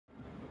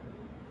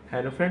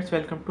Hello friends,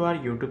 welcome to our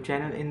YouTube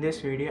channel. In this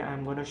video I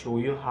am going to show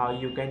you how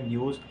you can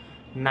use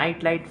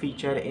night light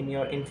feature in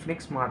your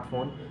infinix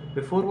smartphone.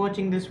 Before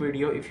watching this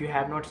video, if you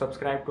have not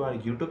subscribed to our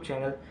YouTube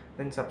channel,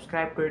 then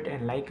subscribe to it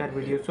and like our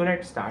video. So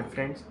let's start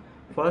friends.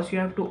 First you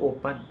have to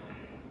open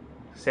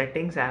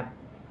settings app.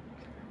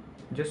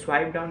 Just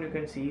swipe down, you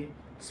can see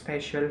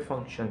special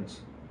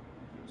functions.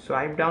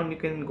 Swipe down, you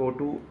can go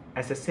to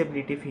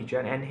accessibility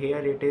feature, and here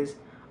it is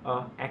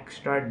a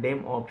extra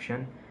dim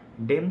option.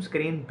 Dim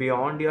screen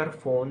beyond your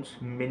phone's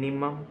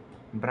minimum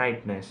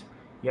brightness.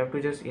 You have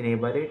to just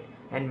enable it,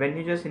 and when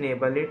you just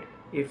enable it,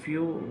 if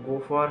you go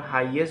for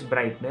highest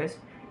brightness,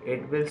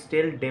 it will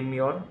still dim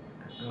your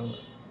uh,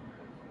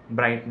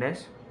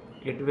 brightness.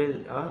 It will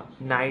a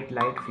night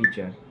light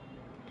feature.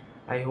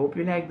 I hope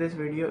you like this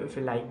video. If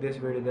you like this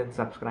video, then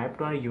subscribe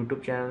to our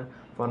YouTube channel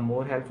for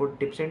more helpful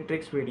tips and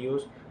tricks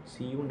videos.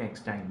 See you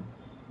next time.